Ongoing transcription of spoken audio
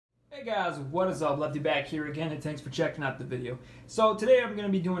Hey guys, what is up? Lefty back here again, and thanks for checking out the video. So today I'm going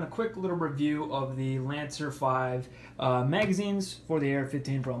to be doing a quick little review of the Lancer 5 magazines for the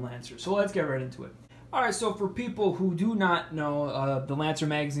AR-15 from Lancer. So let's get right into it. Alright, so for people who do not know, the Lancer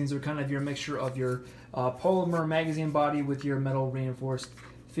magazines are kind of your mixture of your polymer magazine body with your metal reinforced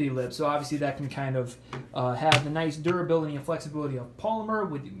feed lip. So obviously that can kind of have the nice durability and flexibility of polymer.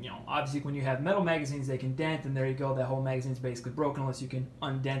 With, obviously when you have metal magazines, they can dent, and there you go, that whole magazine is basically broken unless you can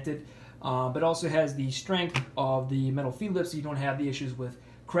undent it. But also has the strength of the metal feed lip, so you don't have the issues with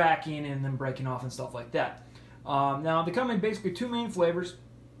cracking and then breaking off and stuff like that. Now they come in basically two main flavors.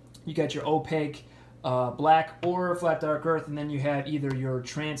 You got your opaque black or flat dark earth, and then you have either your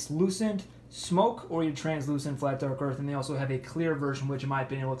translucent smoke or your translucent flat dark earth, and they also have a clear version, which in my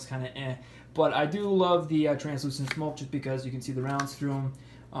opinion looks kind of eh. But I do love the translucent smoke just because you can see the rounds through them,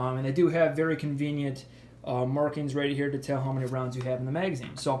 and they do have very convenient markings right here to tell how many rounds you have in the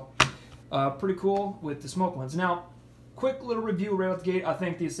magazine. So pretty cool with the smoke ones. Now, quick little review right out the gate. I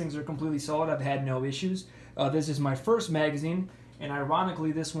think these things are completely solid. I've had no issues. This is my first magazine. And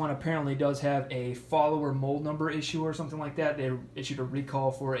ironically, this one apparently does have a follower mold number issue or something like that. They issued a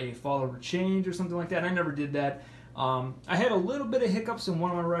recall for a follower change or something like that. I never did that. I had a little bit of hiccups in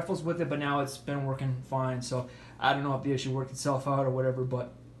one of my rifles with it, but now it's been working fine. So I don't know if the issue worked itself out or whatever.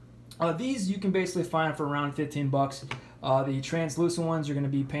 But these you can basically find for around 15 bucks. The translucent ones you're going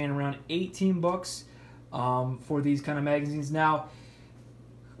to be paying around 18 bucks for these kind of magazines. Now,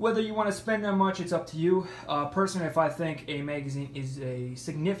 whether you want to spend that much, it's up to you. Personally, if I think a magazine is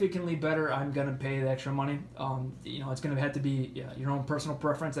significantly better, I'm going to pay the extra money. It's going to have to be your own personal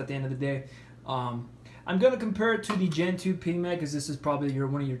preference at the end of the day. I'm going to compare it to the Gen 2 PMag because this is probably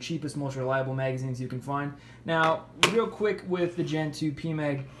one of your cheapest, most reliable magazines you can find. Now, real quick with the Gen 2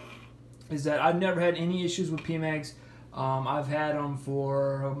 PMag is that I've never had any issues with PMags. I've had them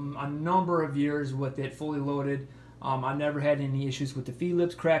for a number of years with it fully loaded. I've never had any issues with the feed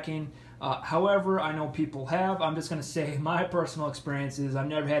lips cracking. However, I know people have. I'm just going to say my personal experience is I've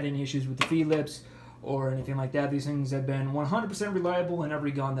never had any issues with the feed lips or anything like that. These things have been 100% reliable in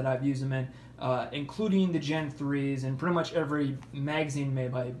every gun that I've used them in, including the Gen 3s and pretty much every magazine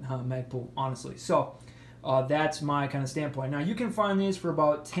made by Magpul, honestly. So that's my kind of standpoint. Now, you can find these for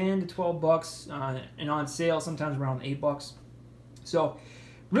about 10 to 12 bucks and on sale sometimes around 8 bucks. So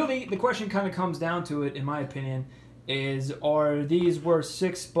really, the question kind of comes down to it, in my opinion, is are these worth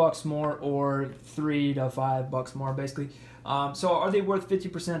 6 bucks more or 3 to 5 bucks more, basically? So are they worth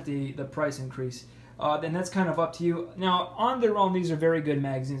 50% the price increase? Then that's kind of up to you. Now, on their own, these are very good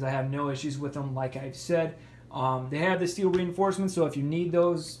magazines. I have no issues with them, like I've said. They have the steel reinforcements, so if you need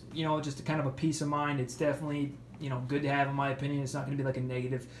those, just to kind of a peace of mind, it's definitely, good to have, in my opinion. It's not going to be like a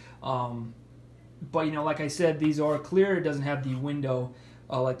negative. But, like I said, these are clear. It doesn't have the window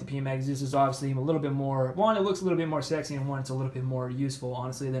like the PMags. This is obviously a little bit more, one, it looks a little bit more sexy, and one, it's a little bit more useful,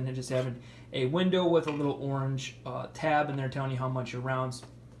 honestly, than just having a window with a little orange tab in there telling you how much your rounds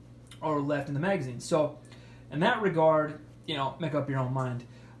are left in the magazine. So, in that regard, make up your own mind.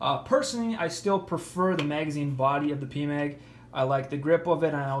 Personally, I still prefer the magazine body of the PMag. I like the grip of it,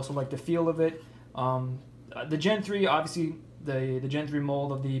 and I also like the feel of it. The Gen 3, obviously, the Gen 3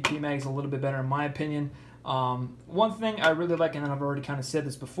 mold of the PMag is a little bit better in my opinion. One thing I really like, and I've already kind of said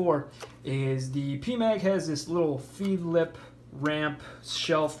this before, is the PMag has this little feed lip ramp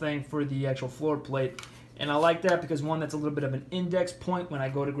shelf thing for the actual floor plate. And I like that because, one, that's a little bit of an index point. When I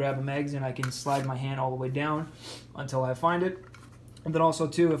go to grab a magazine, I can slide my hand all the way down until I find it. And then also,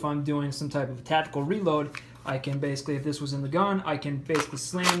 too, if I'm doing some type of tactical reload, I can basically, if this was in the gun, I can basically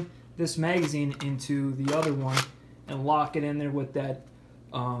slam this magazine into the other one and lock it in there with that,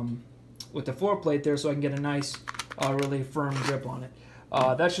 with the floor plate there, so I can get a nice, really firm grip on it.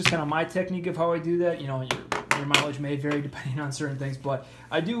 That's just kind of my technique of how I do that. Your mileage may vary depending on certain things, but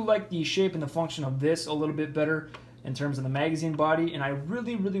I do like the shape and the function of this a little bit better in terms of the magazine body, and I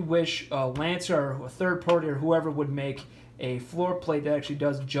really, really wish Lancer or a third party or whoever would make a floor plate that actually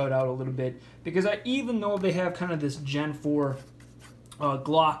does jut out a little bit, because even though they have kind of this Gen 4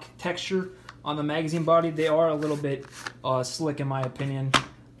 Glock texture on the magazine body, they are a little bit slick in my opinion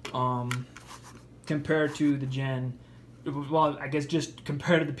compared to the Gen, well, I guess just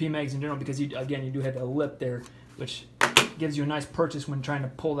compared to the PMags in general, because again, you do have a lip there, which gives you a nice purchase when trying to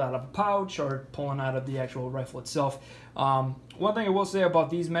pull it out of a pouch or pulling out of the actual rifle itself. One thing I will say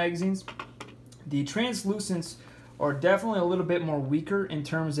about these magazines, the translucents are definitely a little bit more weaker in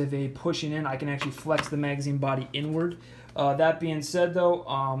terms of a pushing in. I can actually flex the magazine body inward. That being said,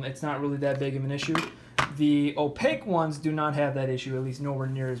 though, it's not really that big of an issue. The opaque ones do not have that issue, at least nowhere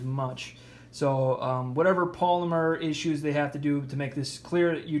near as much. So whatever polymer issues they have to do to make this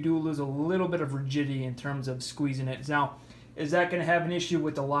clear, you do lose a little bit of rigidity in terms of squeezing it. Now, is that going to have an issue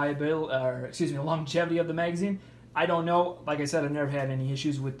with the longevity of the magazine? I don't know. Like I said, I've never had any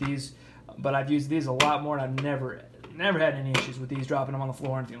issues with these, but I've used these a lot more, and I've never had any issues with these dropping them on the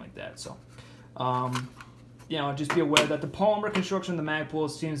floor or anything like that. So, you know, just be aware that the polymer construction of the Magpul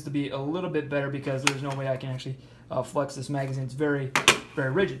seems to be a little bit better because there's no way I can actually flex this magazine. It's very,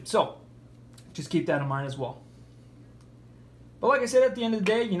 very rigid. So, just keep that in mind as well. But like I said, at the end of the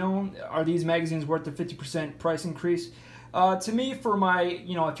day, you know, are these magazines worth the 50% price increase? To me, for my,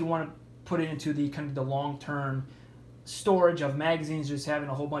 you know, if you want to put it into the kind of the long-term storage of magazines, just having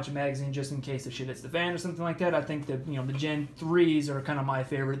a whole bunch of magazines just in case the shit hits the fan or something like that, I think that, you know, the Gen 3s are kind of my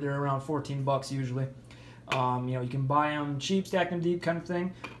favorite. They're around 14 bucks usually. You know, you can buy them cheap, stack them deep kind of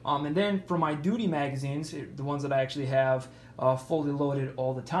thing. And then for my duty magazines, the ones that I actually have fully loaded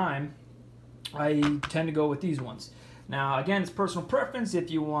all the time, I tend to go with these ones. Now, again, it's personal preference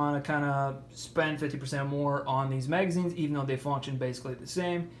if you want to kind of spend 50% more on these magazines, even though they function basically the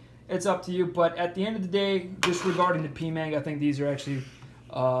same. It's up to you, but at the end of the day, disregarding the PMag, I think these are actually,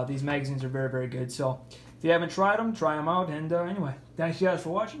 these magazines are very, very good. So if you haven't tried them, try them out. And anyway, thanks you guys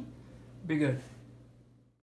for watching. Be good.